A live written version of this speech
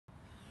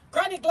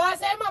Chronic glass,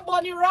 him a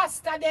bunny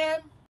rasta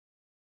them.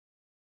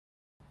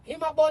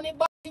 Him a bunny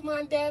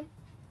Batman them.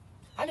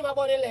 And him a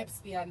bunny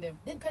lesbian them.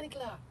 Then Chronic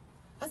glass,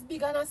 as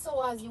big and as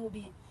sour as you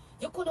be,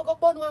 you couldn't go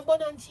bun one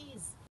bun and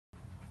cheese.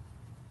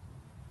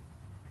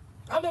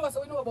 I never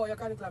say we know about your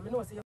Chronic glass. I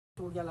know say you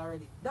two girl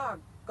already. Dog,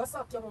 go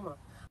suck your mama.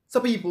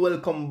 So people,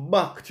 welcome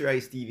back to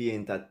Rice TV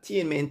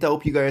Entertainment. I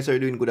hope you guys are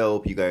doing good. I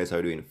hope you guys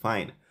are doing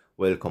fine.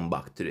 Welcome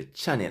back to the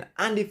channel.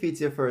 And if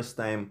it's your first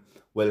time,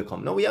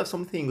 welcome. Now we have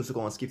some things to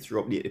go and skip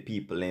through, update the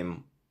people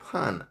in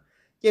pan.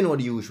 You know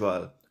the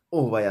usual.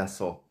 Over here,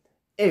 so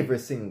every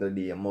single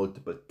day,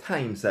 multiple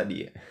times a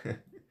day.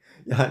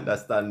 You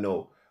understand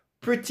now?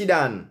 Pretti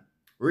Dan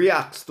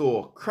reacts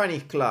to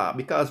Chronic Claw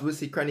because we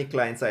see Chronic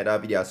Claw inside our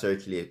video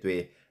circulate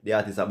where the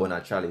artist are born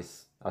a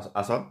chalice.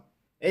 Aso?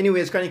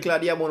 Anyways, Chronic Claw,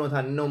 they have out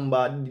a number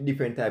of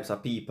different types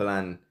of people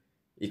and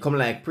it come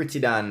like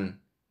Pretti Dan.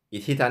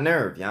 It hit a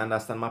nerve, you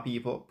understand my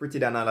people? Pretti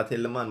Dan all tell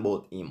the man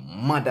about him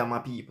mother my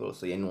people,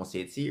 so you know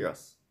say it's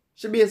serious.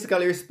 She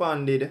basically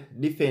responded,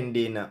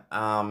 defending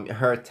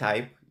her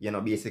type, you know,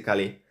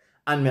 basically.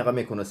 And me gonna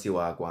make you see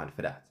what I want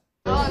for that.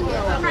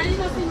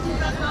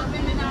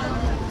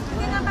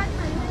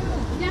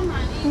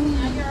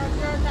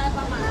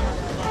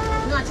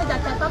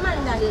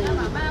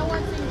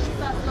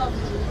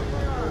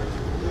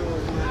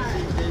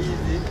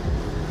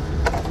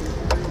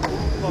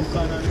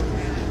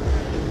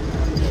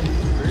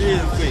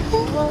 Real quick.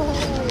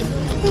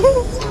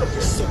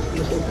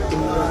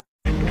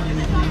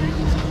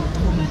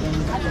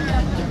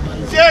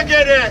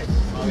 Get it.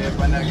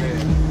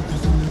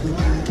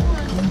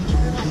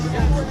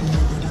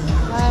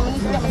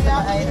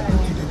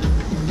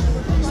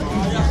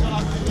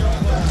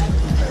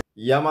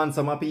 Yeah man,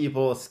 some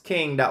people,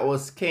 Skeng, that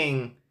was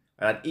Skeng,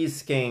 that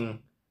is Skeng,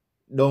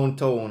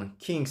 downtown,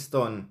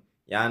 Kingston,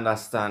 you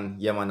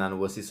understand? Yeah man, and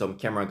we'll see some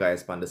camera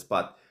guys on the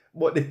spot.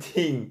 But the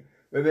thing,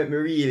 we make me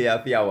really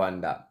happy I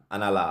wonder,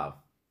 and I laugh.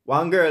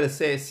 One girl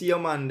say, see your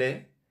man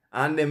there,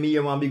 and then me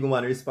and one big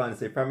woman respond,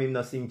 say, from him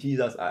not sing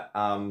Jesus,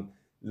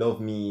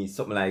 love me,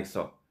 something like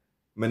so.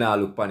 Me now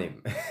look upon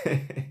him.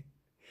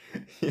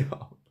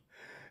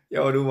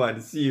 Yo, the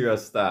one,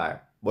 serious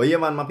star. But yeah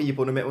man, my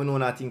people, no make me know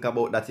not think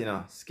about that, you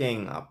know.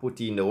 Skeng put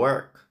in the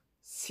work.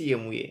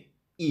 Same way.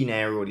 In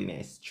a road, in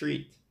a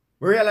street.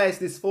 We realize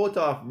this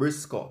photo of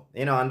Brysco,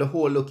 you know, and the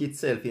whole look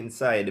itself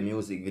inside the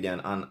music video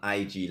and on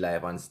IG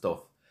live and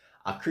stuff.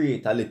 I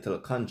create a little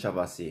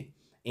controversy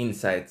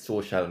inside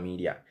social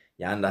media.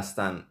 You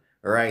understand?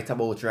 Right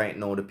about right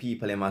now, the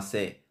people they must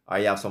say, or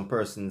you have some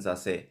persons that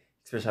say,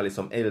 especially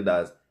some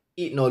elders,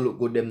 it no look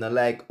good, them not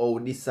like, oh,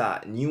 this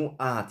new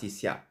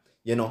artist here,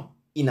 you know,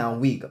 in a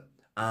wig.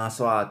 And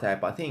so all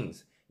type of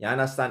things. You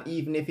understand?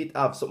 Even if it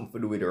have something to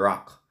do with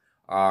rock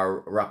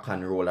or rock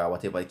and roll or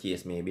whatever the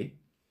case may be,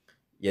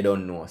 you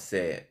don't know,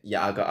 say, you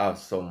gotta have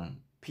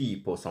some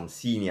people, some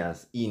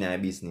seniors in our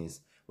business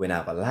when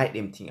I like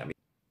them thing a bit.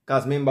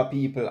 Because remember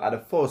people are the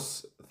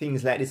first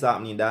things like this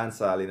happening in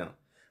dancehall, you know.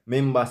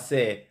 Remember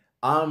say,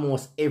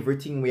 almost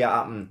everything we are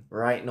happening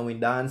right now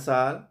in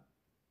dancehall,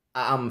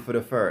 I am for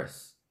the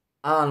first.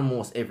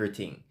 Almost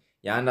everything.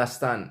 You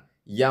understand?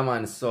 Yeah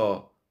man,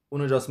 so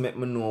uno just make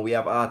me know we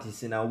have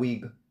artists in a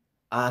wig,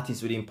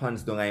 artists with him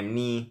pants down him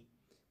knee.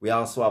 We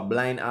also have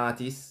blind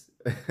artists.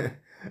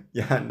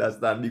 You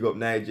understand? Big up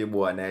Niger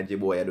boy,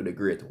 you do the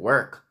great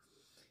work.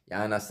 You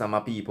understand my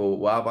people?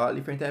 We have all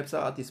different types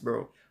of artists,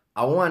 bro.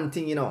 And one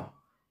thing, you know,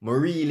 I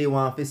really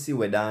want to see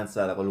what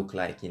dancehall will look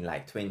like in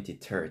like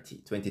 2030,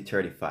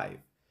 2035.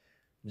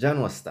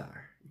 John was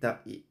star.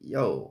 That,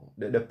 yo,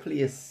 the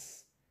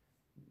place,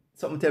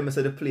 something tell me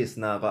so the place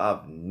now gonna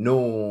have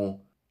no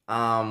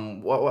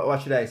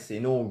what should I say?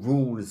 No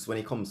rules when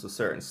it comes to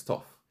certain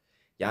stuff.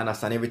 You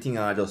understand? Everything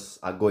I go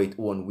its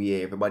own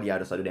way. Everybody I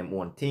just do them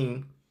own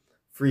thing,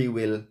 free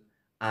will,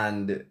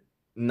 and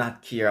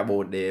not care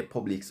about the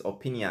public's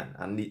opinion.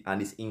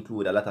 And this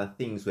include a lot of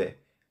things where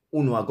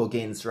uno go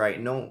against right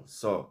now.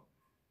 So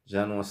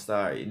John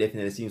Star, it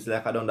definitely seems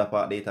like I done that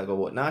part data go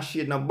about. Now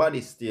shade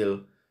nobody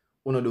still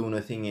uno do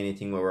nothing,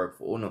 anything will work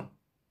for uno.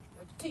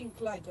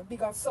 Think like you're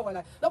big and sour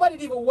like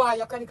nobody even why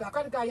you're Chronic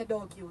Claw, you're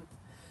dog cute.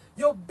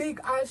 You're big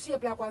and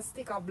shaped like one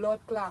stick of blood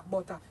clot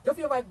butter. You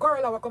feel like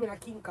gorilla were coming a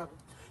King Kong.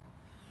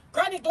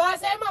 Chronic Claw,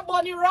 him a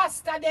bunny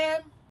rasta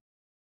them.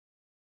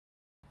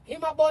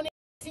 Him a bunny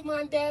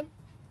man them.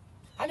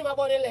 And him a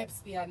bunny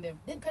lesbian them.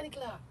 Then Chronic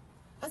Claw,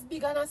 as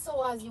big and as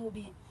sour as you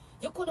be,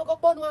 you couldn't go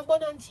bun one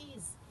bun and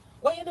cheese.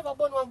 Why you never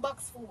bun one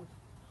box food?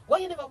 Why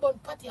you never bun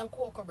patty and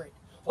cocoa bread?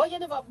 Why you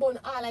never bun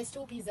all like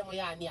stew peas and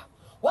yam?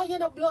 Why you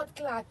no blood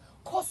clot?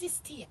 Cuss the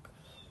steak,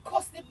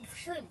 cuss the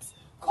shrimps,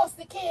 cuss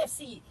the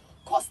KFC,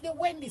 cuss the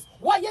Wendy's.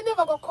 Why you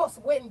never go cuss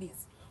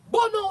Wendy's?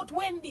 Bun out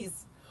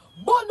Wendy's,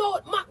 bun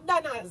out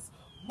McDonald's,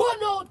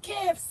 bun out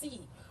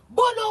KFC,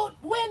 bun out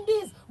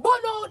Wendy's,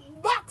 bun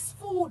out box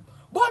food,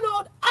 bun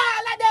out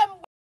all of them.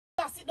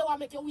 Sit down and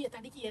make your weight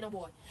at the key, no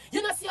boy.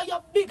 You know see how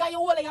you're big and you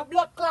hold your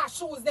blood class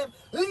shoes them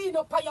lean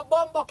up on your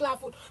bumbo class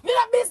foot. Me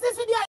no business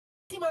with your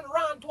team and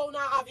rant to now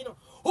have, you know.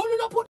 Who do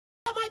not put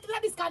might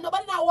like this kind,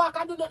 nobody now walk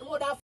and do nothing more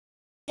than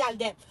girl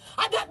them.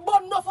 And that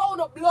bun no for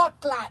no blood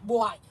clot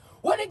boy.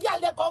 When the girl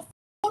them come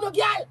no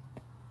girl.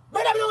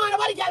 But I don't want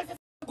nobody girl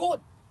for good.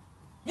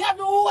 Me have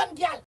no one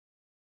girl.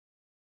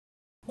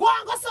 Go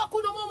and go suck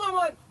no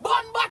mama man.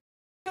 Bun back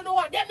you know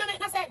what? Them don't make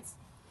no sense.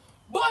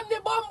 Bun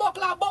the bumbo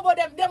clot bubble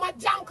them a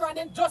junker and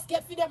then just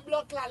get for them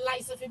blood clot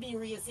license to be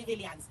real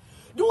civilians.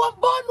 Do a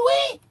bun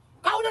way.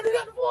 How do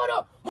that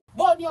for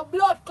Bun your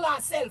blood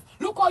clot self.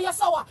 Look how you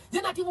sour.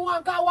 You not even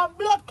want to go one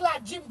blood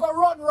clot gym go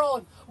run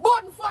round.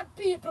 Bun fat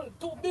people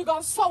too big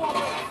and sour.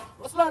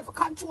 What's learn for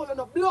controlling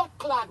the blood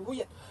clot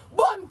weight.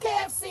 Bun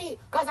KFC,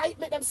 cause I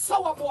make them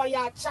sour boy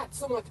ya chat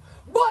so much.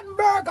 Bun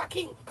Burger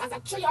King, cause I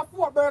 3 or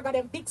 4 burger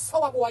them big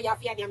sour boy ya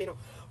fear you know.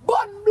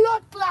 Bun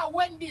blood clot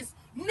Wendy's,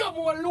 no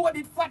more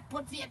loaded fat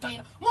potato. You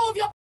know. Move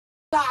your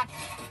clot.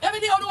 Every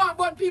day I don't want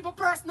bun people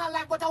personal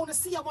life, but I want to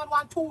see them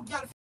one 2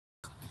 girl.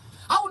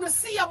 I want to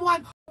see them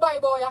one buy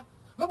boy.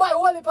 I buy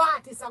all the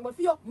parties and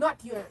for you,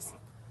 not yours.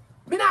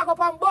 Me not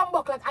go on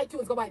bumbuck like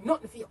iTunes go buy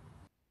nothing for you.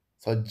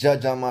 So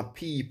judge my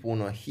people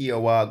no hear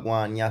what go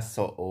on yes,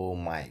 so oh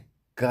my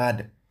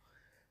god.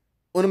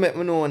 Wanna make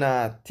me know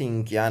na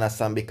think you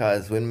understand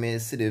because when me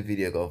see the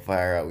video go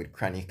viral with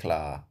Cranny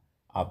Claw,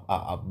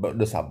 I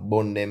just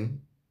bun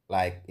them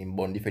like in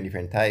bun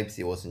different types.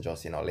 It wasn't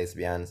just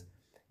lesbians.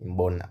 In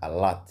bun a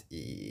lot.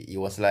 It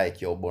was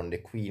like yo bun the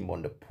queen,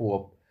 bun the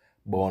pope,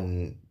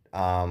 bun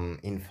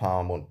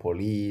infam, bun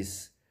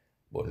police,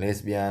 bun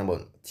lesbian,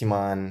 bun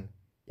Timan.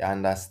 You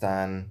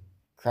understand?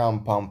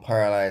 Cramp and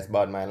paralyzed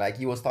bad man. Like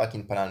he was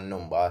talking about a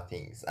number of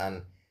things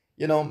and.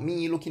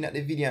 Me looking at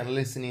the video and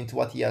listening to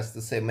what he has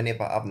to say, I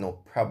never have no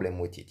problem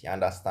with it. You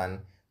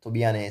understand? To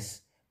be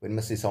honest, when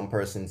I see some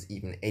persons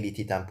even edit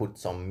it and put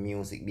some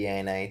music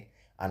behind it,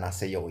 and I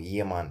say, yo,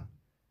 yeah, man.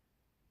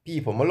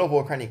 People, I love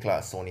how Cranny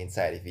Claw sound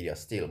inside the video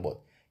still, but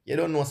you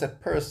don't know, say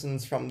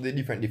persons from the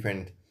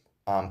different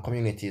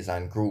communities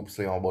and groups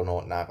so you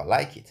don't never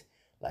like it.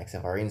 Like,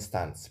 say, for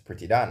instance,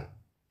 Pretti Dan.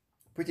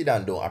 Pretti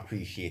Dan don't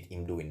appreciate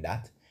him doing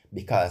that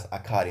because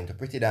according to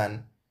Pretti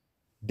Dan,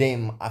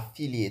 them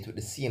affiliate with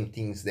the same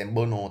things them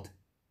burn out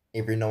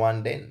every now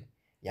and then.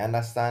 You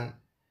understand?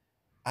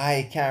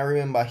 I can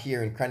remember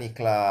hearing Cranny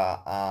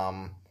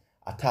Claw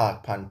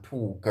attack pan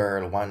 2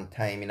 girl one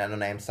time in another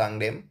name sang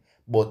them.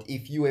 But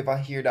if you ever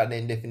hear that,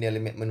 then definitely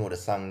make me know the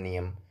song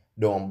name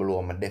down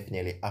below. I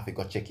definitely have to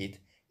go check it.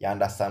 You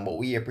understand? But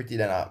we hear Pretti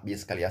Dan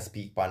basically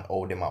speak pan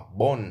how them are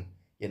born,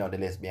 the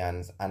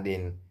lesbians, and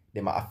then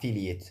them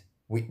affiliate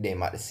with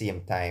them at the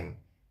same time.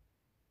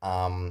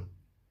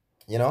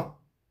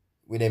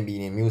 With them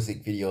being in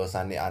music videos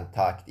and they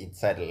talk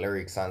inside the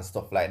lyrics and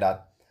stuff like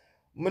that.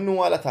 I know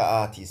a lot of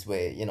artists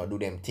where, do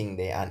them thing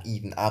there and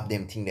even have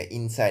them thing there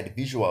inside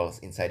the visuals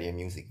inside their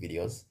music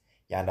videos.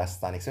 You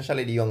understand?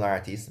 Especially the young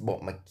artists, but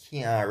I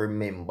can't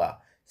remember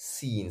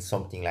seeing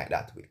something like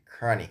that with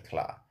Cranny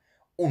Claw.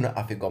 Una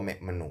have to go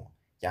make me know.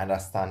 You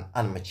understand?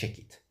 And I check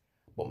it.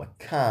 But I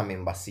can't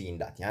remember seeing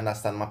that. You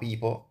understand, my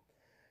people?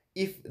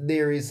 If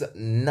there is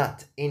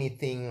not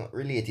anything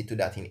related to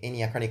that in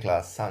any Cranny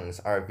Claw songs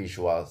or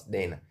visuals,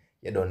 then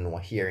you don't know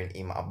hearing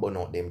him burn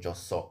out them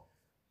just so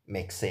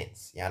makes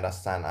sense. You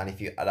understand? And if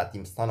you other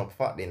team stand up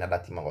for, then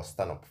other team are going to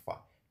stand up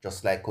for.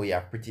 Just like how you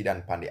have Pretti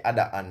Dan on the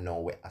other hand now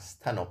where I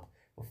stand up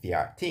for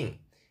your thing.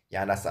 You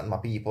understand, my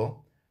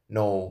people?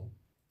 Now,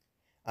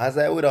 as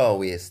I would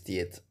always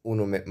state,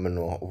 uno make me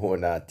know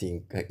what I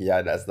think. You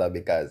understand?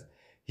 Because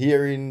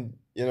hearing,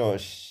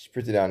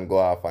 Pretti Dan go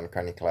off on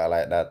Cranny Claw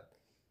like that,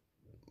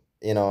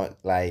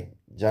 like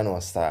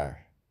Jano Star.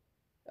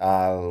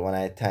 One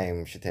night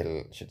time she tell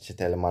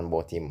the man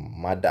about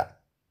him mother.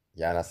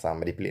 You understand?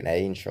 But they play in the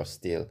intro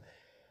still.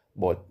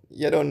 But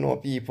you don't know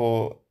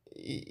people.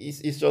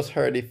 It's just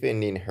her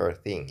defending her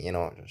thing.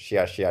 She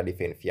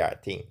defend her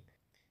thing.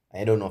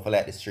 I don't know if I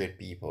like the straight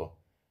people.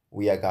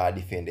 We are gonna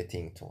defend the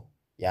thing too.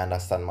 You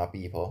understand, my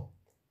people?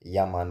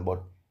 Yeah, man.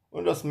 But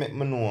just make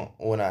me know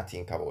what I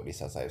think about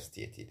this as I've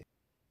stated.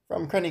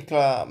 From Cranny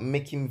Claw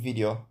making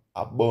video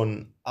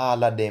about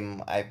all of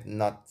them, I've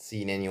not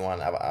seen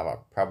anyone have a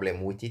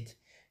problem with it.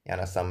 You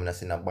understand? I'm not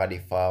seeing nobody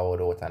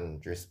forward out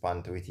and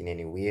respond to it in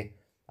any way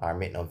or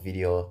make no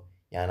video.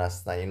 You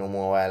understand?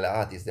 More while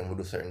artists them will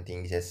do certain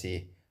things. You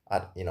see,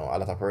 a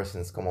lot of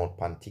persons come out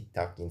on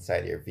TikTok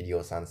inside their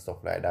videos and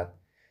stuff like that.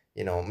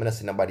 I'm not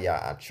seeing nobody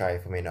try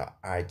for me no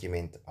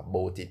argument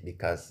about it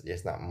because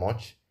there's not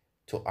much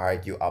to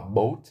argue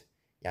about.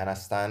 You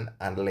understand?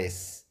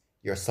 Unless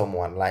you're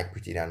someone like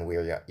Pretti Dan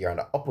where you're on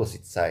the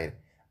opposite side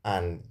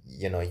and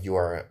you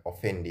are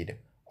offended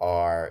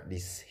or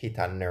this hit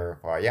a nerve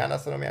or you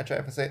understand what I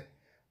try to say?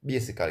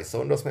 Basically,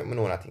 so just make me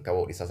know what I think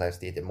about this as I've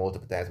stated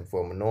multiple times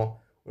before. I know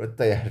we're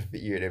tired to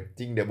hear them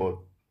think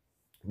about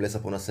bless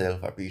upon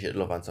yourself, appreciate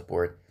love and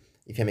support.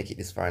 If you make it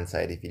this far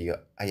inside the video,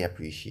 I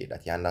appreciate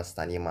that. You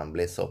understand, you man,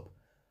 bless up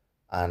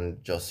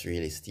and just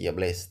really stay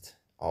blessed.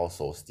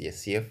 Also stay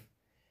safe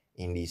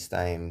in these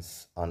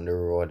times on the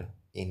road,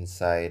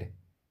 inside.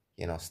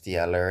 Stay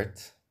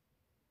alert,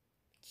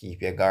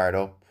 keep your guard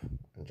up,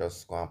 and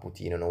just go and put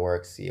in the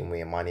work, same way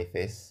you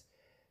manifest.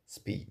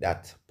 Speak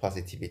that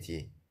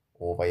positivity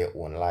over your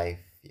own life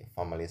your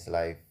family's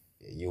life,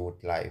 your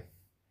youth life.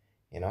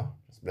 You know,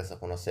 just bless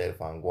up on yourself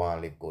and go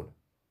and live good.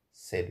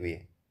 Said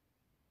way.